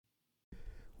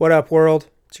What up, world?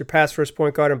 It's your past first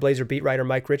point guard and Blazer beat writer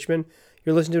Mike Richmond.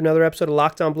 You're listening to another episode of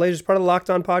Locked On Blazers, part of the Locked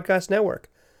On Podcast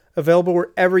Network, available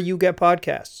wherever you get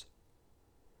podcasts.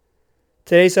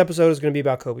 Today's episode is going to be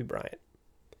about Kobe Bryant,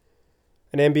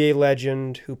 an NBA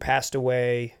legend who passed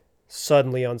away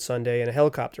suddenly on Sunday in a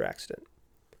helicopter accident.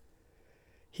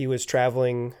 He was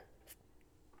traveling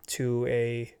to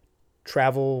a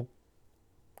travel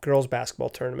girls basketball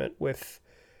tournament with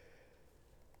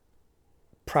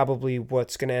probably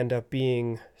what's going to end up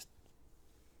being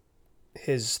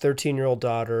his 13-year-old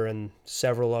daughter and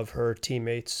several of her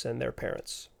teammates and their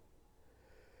parents.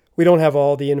 We don't have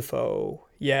all the info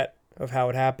yet of how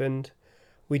it happened.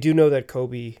 We do know that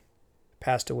Kobe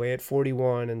passed away at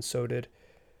 41, and so did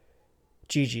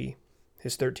Gigi,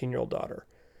 his 13-year-old daughter.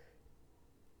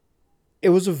 It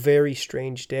was a very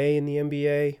strange day in the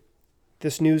NBA.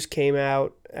 This news came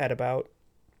out at about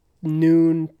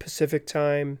noon Pacific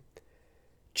time,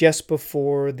 just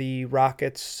before the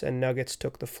Rockets and Nuggets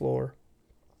took the floor.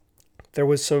 There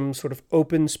was some sort of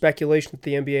open speculation that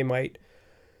the NBA might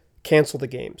cancel the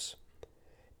games.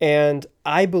 And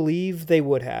I believe they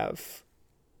would have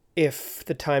if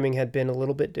the timing had been a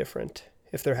little bit different,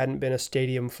 if there hadn't been a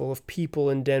stadium full of people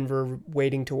in Denver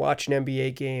waiting to watch an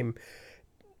NBA game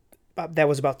that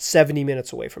was about 70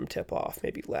 minutes away from tip-off,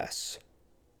 maybe less.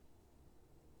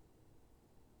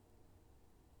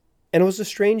 And it was a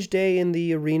strange day in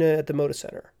the arena at the Moda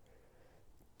Center.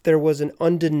 There was an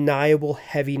undeniable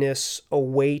heaviness, a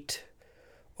weight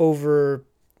over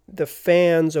the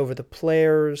fans, over the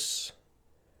players.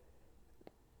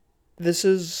 This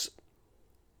is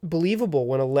believable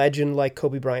when a legend like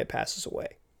Kobe Bryant passes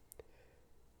away.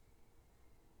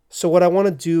 So what I want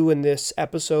to do in this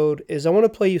episode is I want to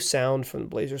play you sound from the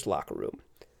Blazers locker room.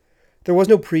 There was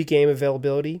no pregame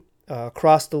availability.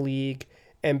 Across the league,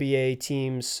 NBA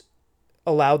teams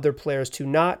allowed their players to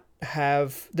not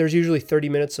have, there's usually 30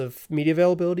 minutes of media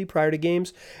availability prior to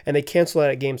games, and they cancel that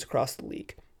at games across the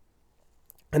league.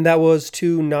 And that was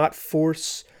to not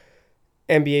force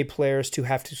NBA players to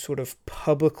have to sort of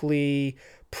publicly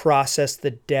process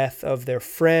the death of their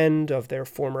friend, of their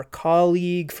former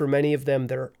colleague, for many of them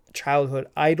their childhood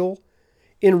idol,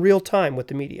 in real time with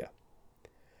the media.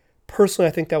 Personally,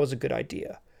 I think that was a good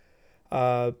idea.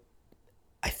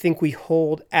 I think we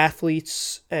hold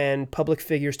athletes and public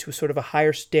figures to a sort of a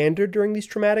higher standard during these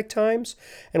traumatic times,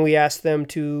 and we ask them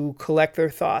to collect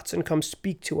their thoughts and come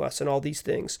speak to us and all these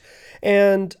things.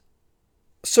 And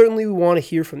certainly we want to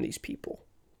hear from these people,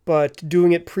 but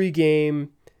doing it pregame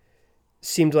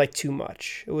seemed like too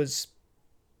much. It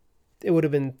would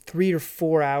have been 3 or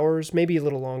 4 hours, maybe a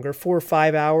little longer, 4 or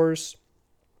 5 hours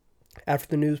after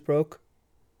the news broke.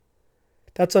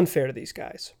 That's unfair to these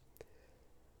guys.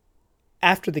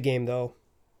 After the game, though,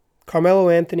 Carmelo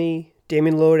Anthony,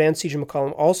 Damian Lillard, and CJ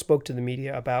McCollum all spoke to the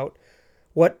media about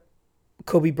what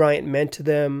Kobe Bryant meant to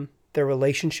them, their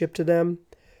relationship to them.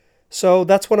 So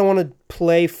that's what I want to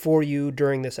play for you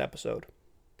during this episode.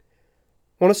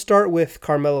 I want to start with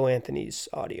Carmelo Anthony's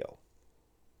audio.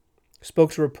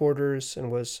 Spoke to reporters and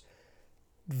was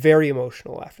very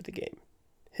emotional after the game.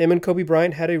 Him and Kobe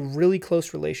Bryant had a really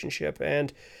close relationship,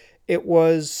 and it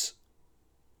was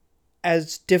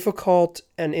as difficult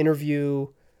an interview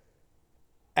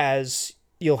as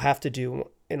you'll have to do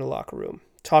in a locker room.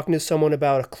 Talking to someone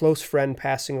about a close friend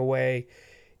passing away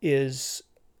is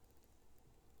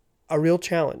a real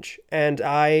challenge, and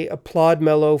I applaud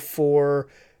Melo for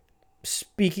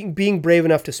being brave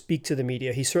enough to speak to the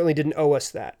media. He certainly didn't owe us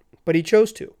that, but he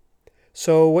chose to.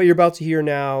 So what you're about to hear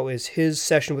now is his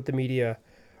session with the media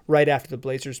right after the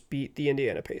Blazers beat the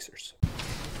Indiana Pacers.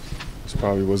 This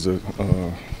probably was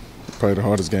probably the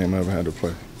hardest game I ever had to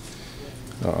play.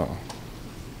 I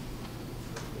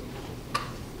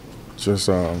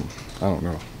don't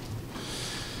know.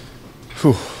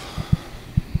 Whew.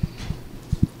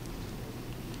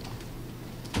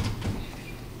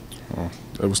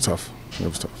 It was tough. It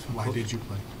was tough. Why did you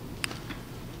play?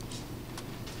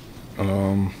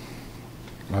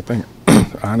 I think,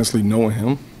 honestly, knowing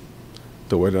him,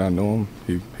 the way that I know him,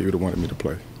 he would have wanted me to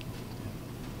play.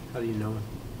 How do you know him?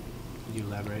 Could you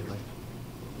elaborate, like,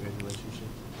 your relationship?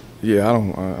 Yeah, I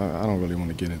don't really want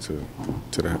to get into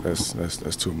that.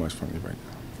 That's too much for me right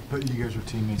now. But you guys were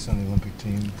teammates on the Olympic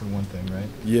team, for one thing, right?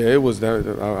 Yeah, it was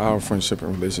that. Our friendship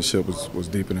and relationship was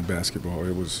deeper than basketball.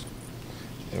 It was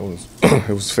it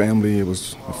was family. It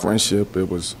was a friendship. It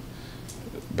was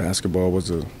basketball was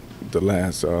the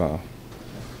last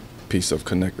piece of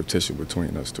connective tissue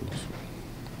between us two.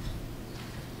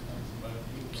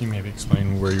 Can you maybe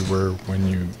explain where you were when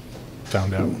you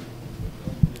found out?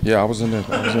 Yeah, I was in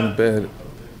the bed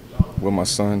with my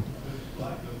son.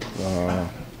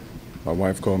 My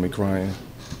wife called me crying.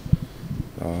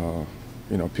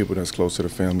 People that's close to the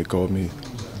family called me.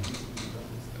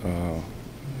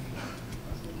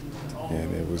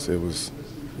 And it was,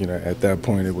 at that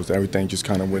point, everything just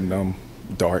kind of went numb,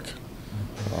 dark.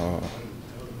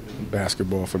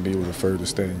 Basketball for me was the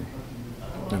furthest thing,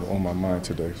 on my mind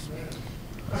today.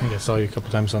 I think I saw you a couple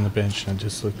times on the bench and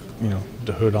just look,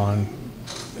 the hood on.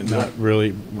 Not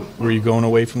really. Were you going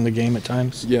away from the game at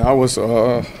times? Yeah, I was.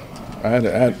 I had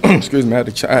to excuse me. I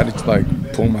had to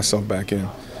like pull myself back in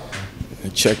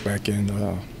and check back in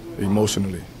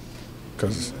emotionally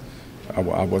because I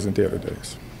wasn't there today.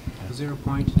 Was there a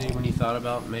point today when you thought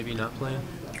about maybe not playing?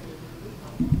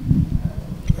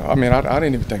 I mean, I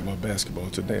didn't even think about basketball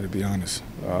today, to be honest.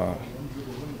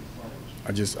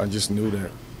 I just knew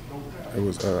that it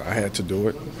was. I had to do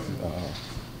it.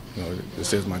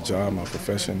 This is my job, my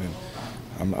profession,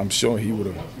 and I'm sure he would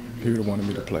have wanted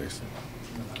me to play.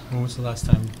 When was the last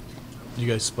time you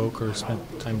guys spoke or spent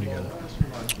time together?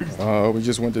 We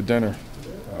just went to dinner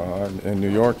in New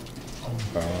York.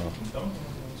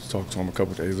 Talked to him a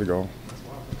couple days ago.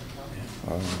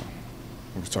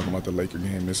 We was talking about the Laker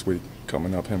game this week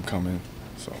coming up, him coming.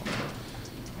 So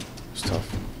it's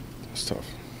tough. It's tough.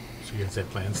 So you guys had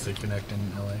plans to connect in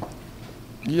LA?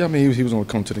 Yeah, I mean, he was going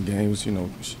to come to the games,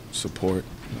 support.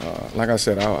 Like I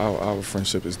said, our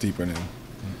friendship is deeper than,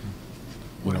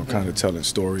 kind of telling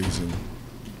stories and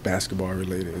basketball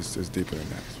related. It's deeper than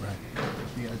that. Right.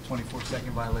 You got a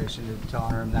 24-second violation. You're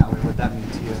telling him that way. What that mean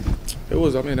to you? It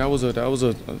was. I mean, that was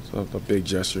a big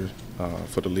gesture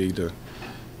for the league to,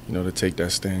 to take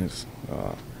that stance.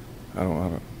 I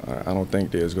don't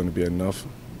think there's going to be enough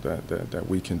that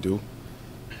we can do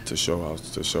to show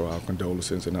our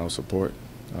condolences and our support.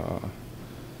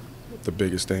 The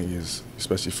biggest thing is,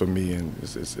 especially for me, and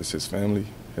is his family,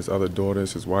 his other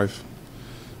daughters, his wife,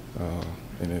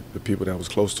 and the people that was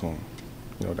close to him.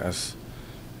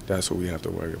 That's what we have to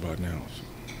worry about now.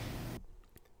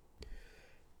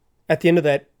 At the end of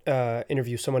that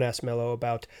interview, someone asked Melo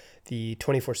about the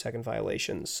 24-second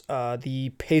violations.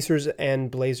 The Pacers and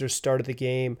Blazers started the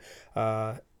game.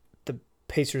 The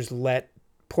Pacers let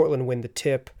Portland win the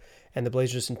tip, and the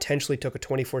Blazers intentionally took a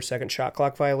 24-second shot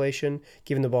clock violation,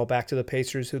 giving the ball back to the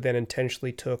Pacers, who then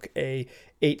intentionally took a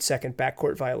 8-second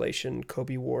backcourt violation.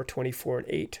 Kobe wore 24 and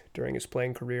 8 during his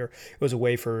playing career. It was a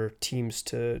way for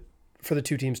the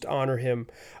two teams to honor him.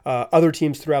 Other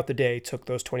teams throughout the day took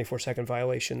those 24-second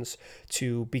violations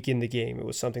to begin the game. It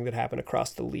was something that happened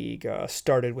across the league,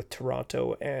 started with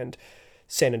Toronto and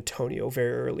San Antonio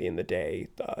very early in the day.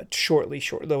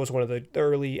 That was one of the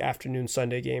early afternoon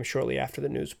Sunday games, shortly after the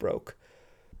news broke.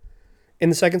 In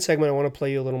the second segment, I want to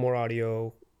play you a little more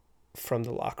audio from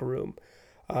the locker room.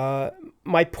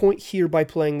 My point here by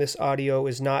playing this audio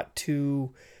is not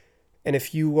to... And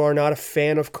if you are not a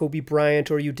fan of Kobe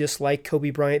Bryant or you dislike Kobe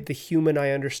Bryant, the human,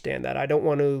 I understand that. I don't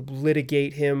want to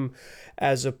litigate him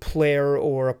as a player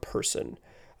or a person.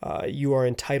 You are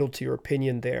entitled to your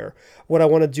opinion there. What I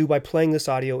want to do by playing this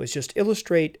audio is just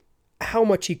illustrate how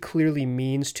much he clearly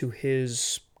means to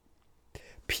his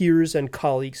peers and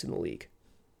colleagues in the league.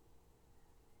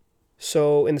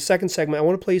 So in the second segment, I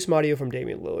want to play some audio from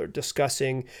Damian Lillard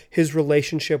discussing his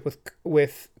relationship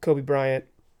with Kobe Bryant,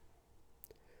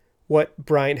 what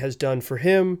Bryant has done for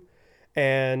him,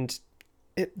 and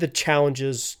the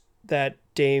challenges that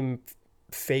Dame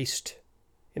faced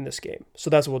in this game.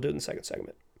 So that's what we'll do in the second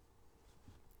segment.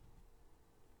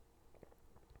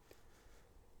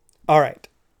 All right.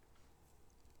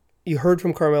 You heard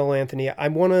from Carmelo Anthony. I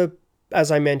want to,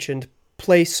 as I mentioned,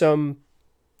 play some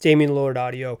Damian Lillard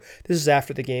audio. This is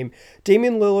after the game.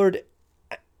 Damian Lillard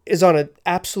is on an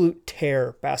absolute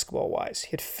tear basketball-wise.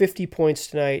 He had 50 points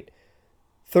tonight.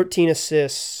 13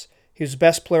 assists. He was the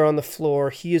best player on the floor.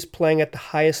 He is playing at the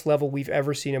highest level we've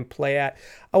ever seen him play at.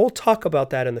 I will talk about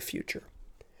that in the future.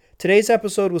 Today's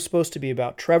episode was supposed to be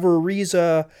about Trevor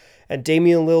Ariza and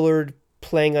Damian Lillard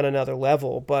playing on another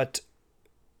level, but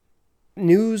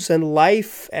news and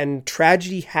life and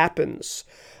tragedy happens.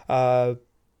 I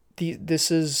think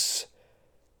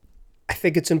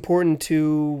it's important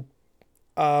to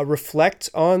reflect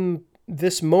on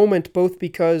this moment, both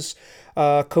because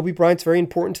Kobe Bryant's very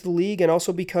important to the league and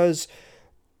also because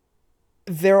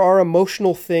there are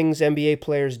emotional things NBA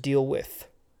players deal with.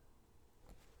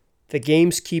 The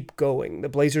games keep going. The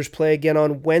Blazers play again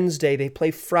on Wednesday. They play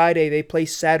Friday. They play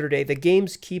Saturday. The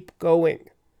games keep going.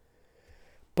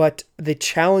 But the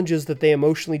challenges that they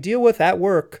emotionally deal with at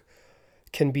work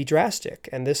can be drastic,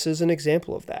 and this is an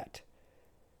example of that.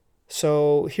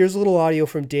 So here's a little audio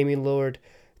from Damian Lillard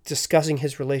discussing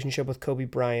his relationship with Kobe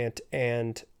Bryant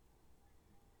and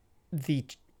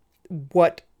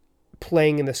what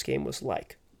playing in this game was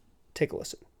like. Take a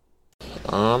listen.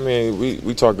 I mean,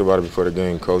 we talked about it before the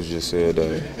game. Coach just said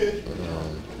that,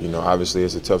 obviously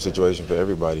it's a tough situation for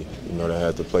everybody, that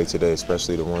had to play today,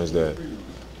 especially the ones that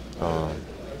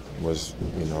was,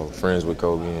 friends with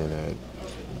Kobe and that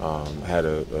had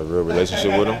a real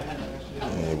relationship with him.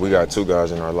 And we got two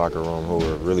guys in our locker room who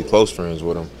were really close friends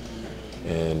with him.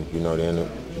 And, then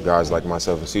guys like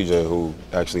myself and CJ who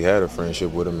actually had a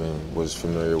friendship with him and was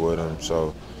familiar with him.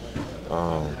 So,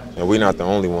 and we're not the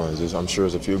only ones. I'm sure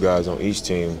there's a few guys on each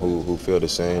team who feel the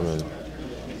same,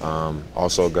 and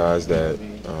also guys that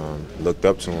looked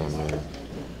up to him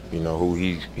and, who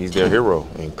he's their hero,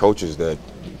 and coaches that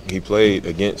he played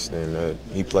against and that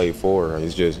he played for.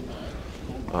 It's just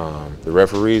the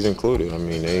referees included. I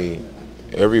mean,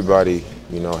 everybody,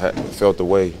 felt the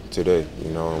way today,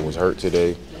 and was hurt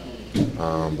today.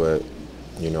 But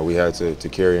we had to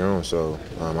carry on. So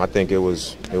I think it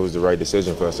was the right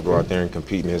decision for us to go out there and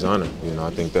compete in his honor. I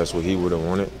think that's what he would have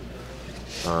wanted.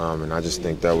 And I just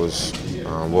think that was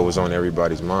what was on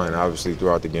everybody's mind. Obviously,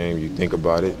 throughout the game, you think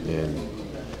about it. And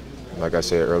like I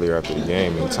said earlier after the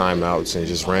game, in timeouts and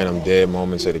just random dead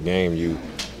moments of the game,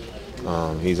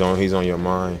 he's on your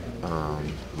mind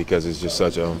because it's just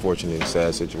such an unfortunate and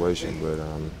sad situation. But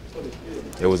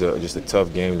it was just a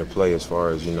tough game to play as far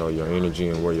as, your energy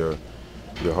and where your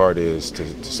heart is,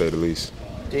 to say the least.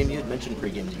 Dame, you had mentioned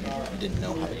pregame that you didn't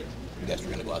know how you guys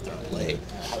were going to go out there and play.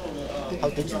 How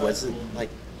did you? Was it like?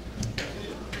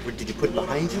 Did you put it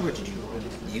behind you, or did you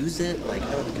use it? Like?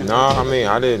 No, I mean,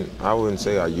 I didn't. I wouldn't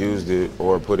say I used it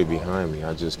or put it behind me.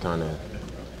 I just kind of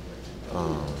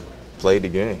played the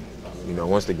game.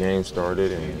 Once the game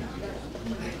started and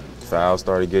fouls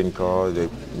started getting called,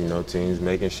 teams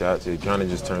making shots, it kind of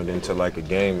just turned into like a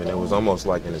game, and it was almost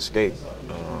like an escape.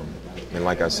 And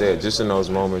like I said, just in those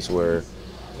moments where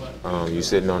you're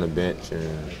sitting on the bench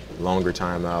and longer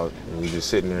timeout, and you're just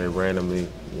sitting there randomly,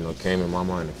 came in my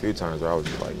mind a few times where I was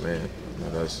just like, man,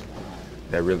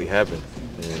 that really happened.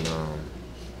 And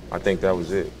I think that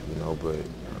was it, but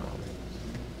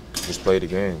just play the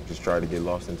game, just try to get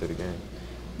lost into the game.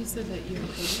 You said that you and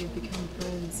Kobe have become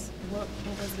friends. What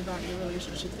was it about your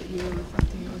relationship that you were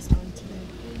reflecting most on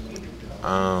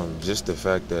today? Just the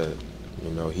fact that,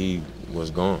 he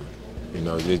was gone.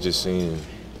 It just seemed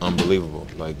unbelievable.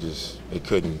 Like, it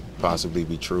couldn't possibly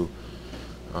be true.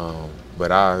 But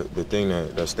the thing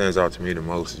that stands out to me the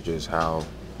most is just how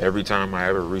every time I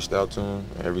ever reached out to him,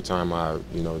 every time I,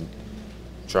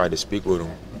 tried to speak with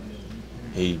him,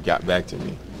 he got back to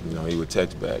me. He would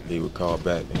text back, he would call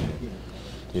back.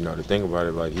 And, the thing about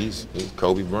it, like, he's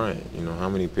Kobe Bryant. How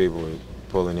many people are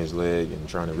pulling his leg and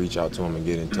trying to reach out to him and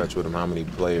get in touch with him? How many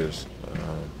players?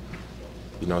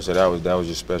 So that was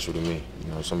just special to me.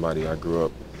 Somebody I grew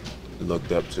up,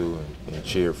 looked up to and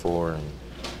cheered for, and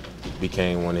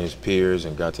became one of his peers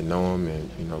and got to know him and,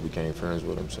 became friends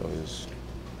with him. So it's,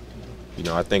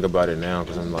 I think about it now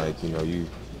because I'm like,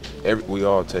 we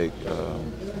all take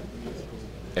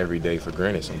every day for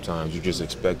granted sometimes. You just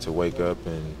expect to wake up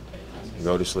and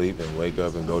go to sleep and wake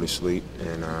up and go to sleep,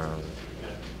 and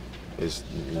it's,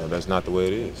 that's not the way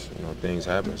it is. Things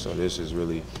happen. So this is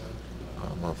really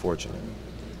unfortunate.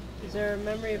 Is there a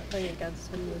memory of playing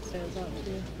against him that stands out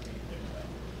to you?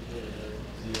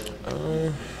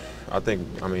 I think,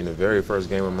 the very first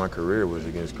game of my career was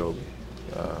against Kobe.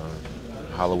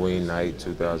 Halloween night,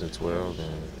 2012,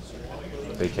 and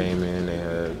they came in, they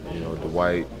had,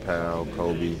 Dwight, Powell,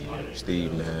 Kobe,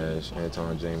 Steve Nash,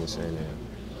 Anton Jameson,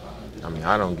 and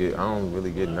I don't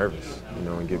really get nervous,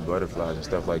 and get butterflies and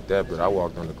stuff like that, but I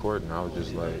walked on the court and I was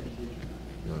just like,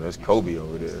 that's Kobe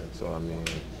over there. So,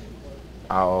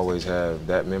 I always have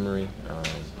that memory.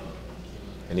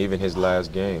 And even his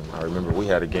last game, I remember we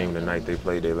had a game the night they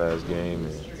played their last game,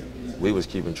 and we was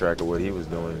keeping track of what he was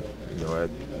doing,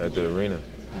 at the arena.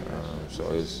 So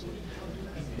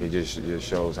it just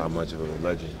shows how much of a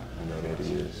legend, that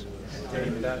he is.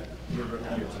 Dame, that year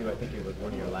two, I think it was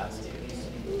one of your last games.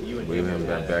 You and We went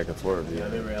back and forth. I Yeah.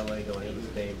 remember LA going in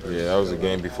with Dame. Yeah, that was a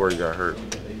game before he got hurt.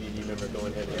 And you remember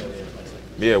going head to head.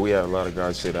 Yeah, we had a lot of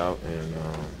guys sit out, and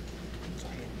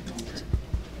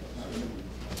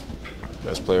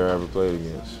best player I ever played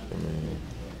against.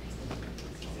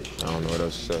 I don't know what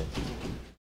else to say.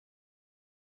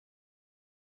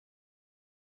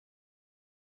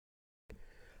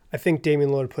 I think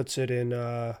Damian Lillard puts it in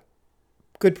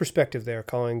good perspective there,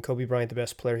 calling Kobe Bryant the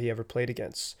best player he ever played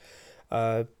against.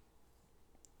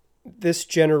 This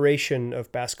generation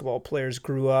of basketball players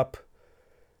grew up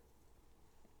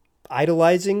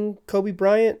idolizing Kobe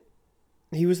Bryant.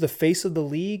 He was the face of the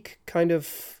league kind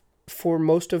of for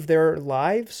most of their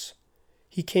lives.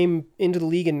 He came into the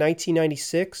league in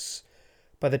 1996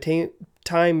 By the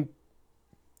time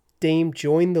Dame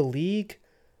joined the league,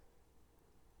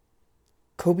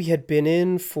 Kobe had been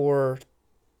in for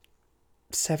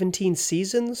 17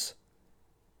 seasons.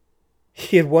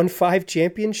 He had won 5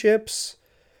 championships.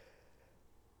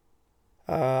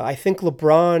 I think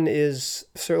LeBron is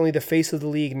certainly the face of the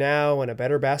league now and a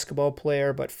better basketball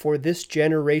player, but for this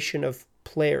generation of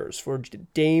players, for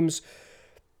Dame's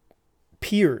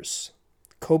peers,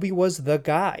 Kobe was the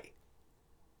guy.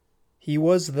 He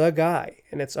was the guy,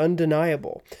 and it's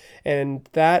undeniable. And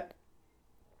that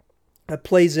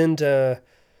plays into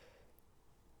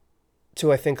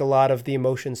I think a lot of the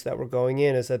emotions that were going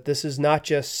in, is that this is not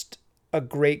just a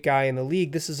great guy in the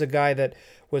league. This is a guy that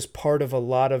was part of a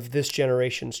lot of this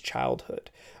generation's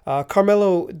childhood.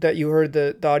 Carmelo, that you heard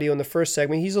the audio in the first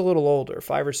segment, he's a little older,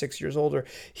 5 or 6 years older.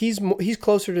 He's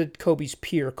closer to Kobe's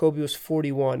peer. Kobe was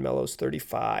 41, Melo's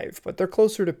 35, but they're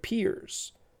closer to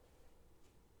peers.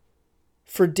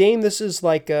 For Dame, this was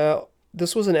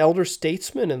an elder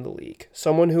statesman in the league,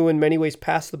 someone who in many ways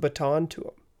passed the baton to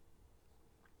him.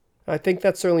 I think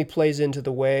that certainly plays into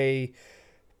the way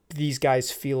these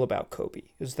guys feel about Kobe,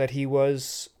 is that he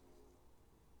was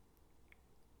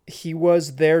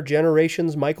their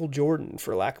generation's Michael Jordan,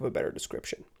 for lack of a better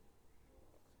description.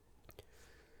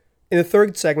 In the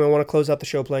third segment, I want to close out the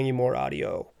show playing you more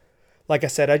audio. Like I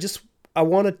said, I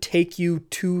want to take you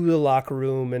to the locker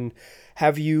room and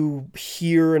have you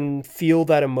hear and feel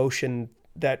that emotion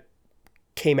that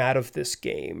came out of this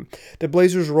game. The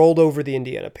Blazers rolled over the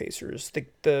Indiana Pacers.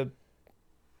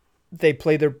 They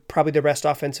played probably their best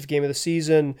offensive game of the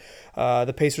season.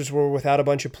 The Pacers were without a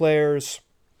bunch of players,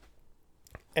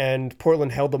 and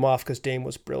Portland held them off because Dame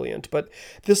was brilliant. But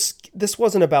this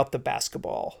wasn't about the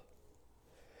basketball.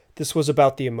 This was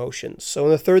about the emotions. So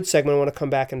in the third segment, I want to come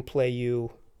back and play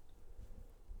you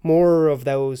more of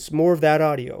that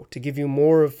audio to give you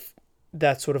more of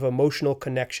that sort of emotional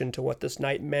connection to what this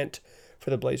night meant for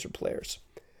the Blazer players.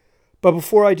 But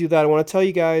before I do that, I want to tell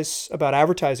you guys about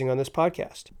advertising on this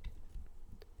podcast.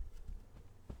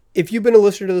 If you've been a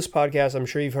listener to this podcast, I'm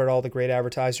sure you've heard all the great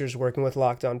advertisers working with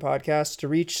Locked On Podcasts to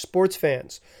reach sports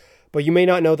fans. But you may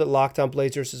not know that Locked On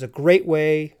Blazers is a great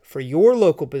way for your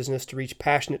local business to reach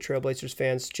passionate Trailblazers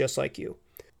fans just like you.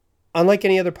 Unlike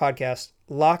any other podcast,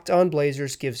 Locked On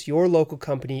Blazers gives your local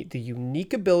company the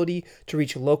unique ability to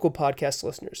reach local podcast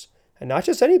listeners. And not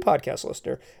just any podcast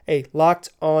listener, a Locked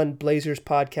On Blazers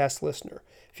podcast listener.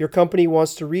 If your company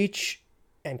wants to reach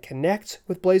and connect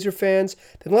with Blazer fans,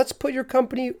 then let's put your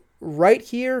company right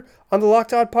here on the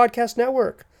Locked On Podcast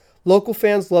Network. Local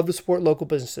fans love to support local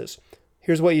businesses.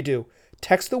 Here's what you do.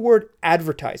 Text the word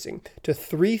advertising to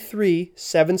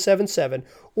 33777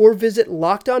 or visit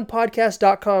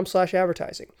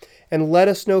lockedonpodcast.com/advertising and let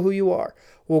us know who you are.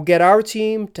 We'll get our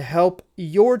team to help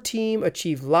your team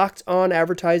achieve Locked On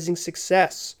advertising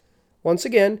success. Once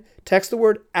again, text the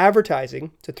word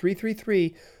advertising to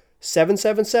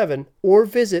 333-777 or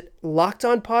visit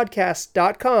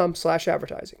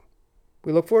lockedonpodcast.com/advertising.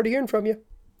 We look forward to hearing from you.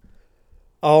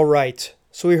 All right.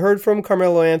 So we heard from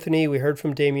Carmelo Anthony. We heard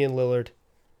from Damian Lillard.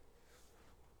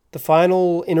 The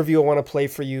final interview I want to play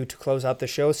for you to close out the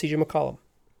show is CJ McCollum.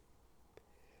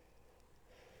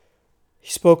 He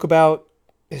spoke about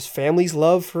his family's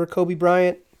love for Kobe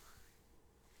Bryant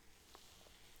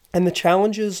and the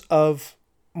challenges of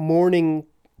mourning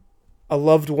a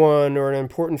loved one or an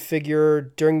important figure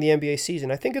during the NBA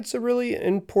season. I think it's a really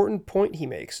important point he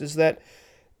makes, is that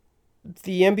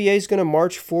the NBA is going to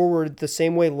march forward the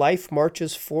same way life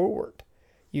marches forward.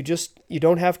 You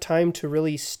don't have time to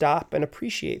really stop and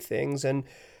appreciate things, and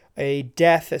a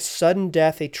sudden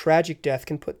death, a tragic death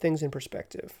can put things in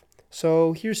perspective.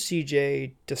 So here's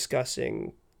CJ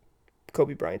discussing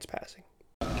Kobe Bryant's passing.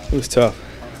 It was tough.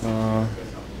 It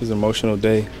was an emotional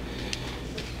day,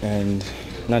 and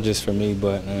not just for me,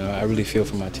 but I really feel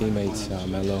for my teammates,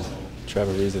 Melo,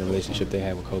 Trevor Reeves, and the relationship they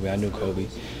had with Kobe. I knew Kobe.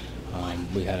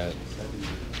 We had a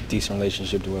decent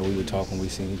relationship to where we would talk when we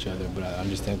seen each other, but I'm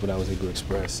just thankful that I was able to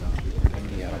express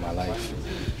my life,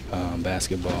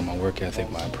 basketball, my work ethic,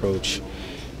 my approach,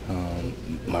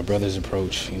 my brother's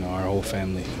approach, our whole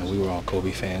family. We were all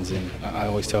Kobe fans, and I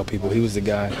always tell people he was the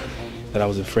guy that I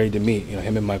was afraid to meet,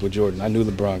 him and Michael Jordan. I knew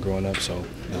LeBron growing up, so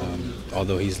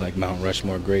although he's like Mount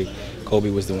Rushmore great, Kobe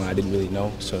was the one I didn't really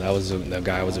know, so that was the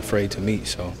guy I was afraid to meet.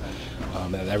 So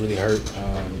that really hurt,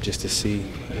 just to see,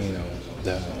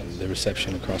 the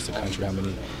reception across the country, how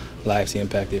many lives he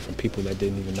impacted from people that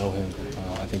didn't even know him.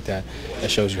 I think that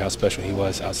shows you how special he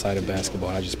was outside of basketball.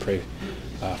 And I just pray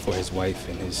for his wife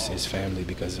and his family,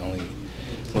 because only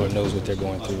Lord knows what they're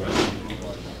going through right now.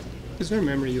 Is there a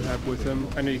memory you have with him?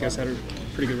 I know you guys had a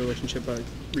pretty good relationship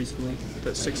recently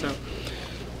that sticks out.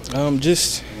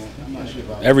 Just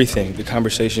everything. The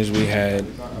conversations we had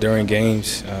during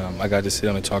games. I got to sit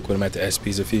down and talk with him at the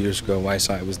ESPYs a few years ago.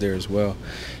 Whiteside was there as well,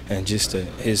 and just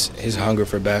his hunger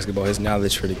for basketball, his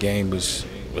knowledge for the game was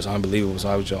unbelievable. So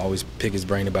I would always pick his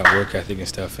brain about work ethic and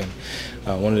stuff.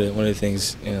 And one of the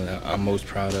things that I'm most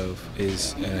proud of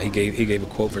is he gave a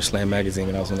quote for Slam magazine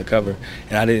when I was on the cover,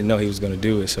 and I didn't know he was going to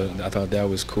do it. So I thought that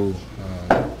was cool.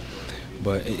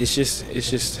 But it's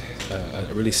just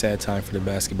a really sad time for the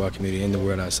basketball community in the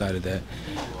world outside of that,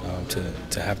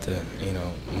 to have to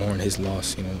mourn his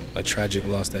loss. A tragic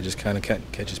loss that just kind of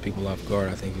catches people off guard.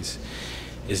 I think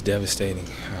is devastating,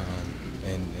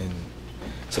 and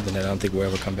something that I don't think we'll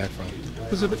ever come back from.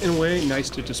 Was it in a way nice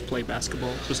to just play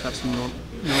basketball, just have some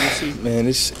normalcy? Man,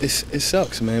 it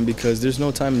sucks, man, because there's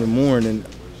no time to mourn. And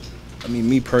I mean,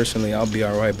 me personally, I'll be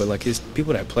all right, but like his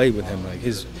people that played with him, like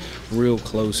his real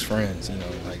close friends,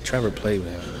 like Trevor played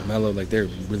with him, Melo, like they're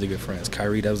really good friends.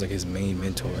 Kyrie, that was like his main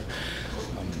mentor.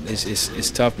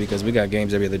 It's tough because we got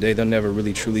games every other day. They'll never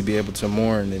really truly be able to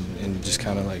mourn and just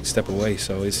kind of like step away.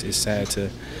 So it's sad to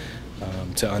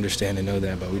understand and know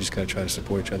that, but we just gotta try to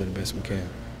support each other the best we can.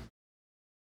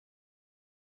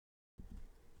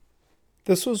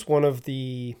 This was one of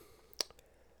the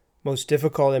most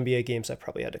difficult NBA games I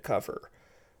probably had to cover.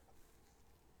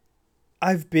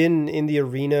 I've been in the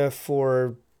arena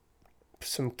for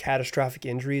some catastrophic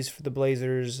injuries for the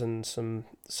Blazers and some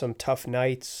tough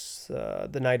nights.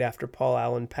 The night after Paul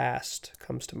Allen passed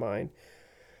comes to mind.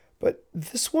 But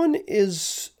this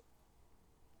was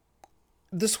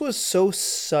so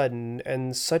sudden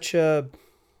and such a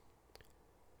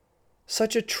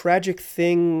tragic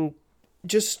thing,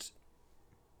 just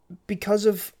because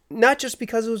of, not just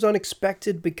because it was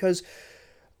unexpected, because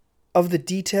of the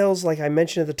details, like I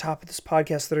mentioned at the top of this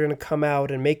podcast, that are going to come out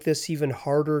and make this even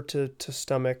harder to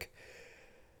stomach.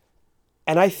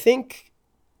 And I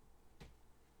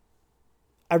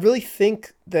really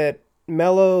think that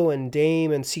Melo and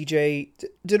Dame and CJ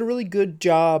did a really good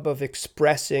job of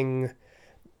expressing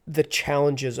the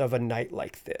challenges of a night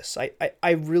like this.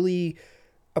 I really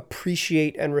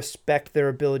appreciate and respect their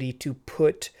ability to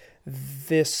put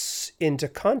this into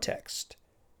context.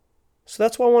 So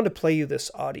that's why I wanted to play you this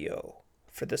audio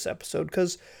for this episode,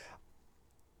 because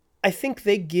I think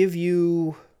they give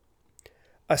you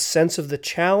a sense of the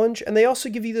challenge, and they also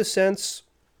give you the sense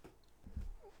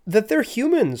that they're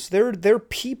humans. They're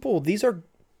people. These are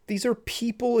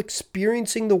people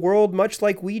experiencing the world much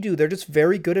like we do. They're just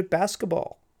very good at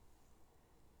basketball.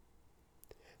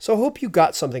 So I hope you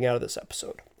got something out of this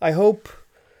episode. I hope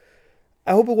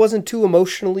it wasn't too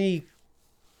emotionally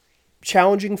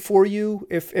challenging for you.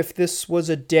 If this was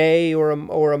a day or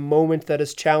a moment that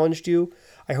has challenged you,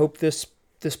 I hope this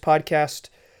podcast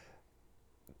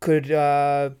could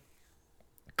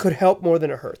help more than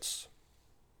it hurts.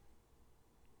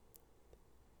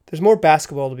 There's more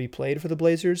basketball to be played for the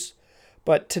Blazers,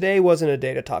 but today wasn't a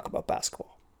day to talk about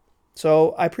basketball.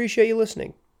 So I appreciate you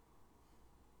listening.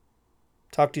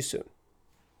 Talk to you soon.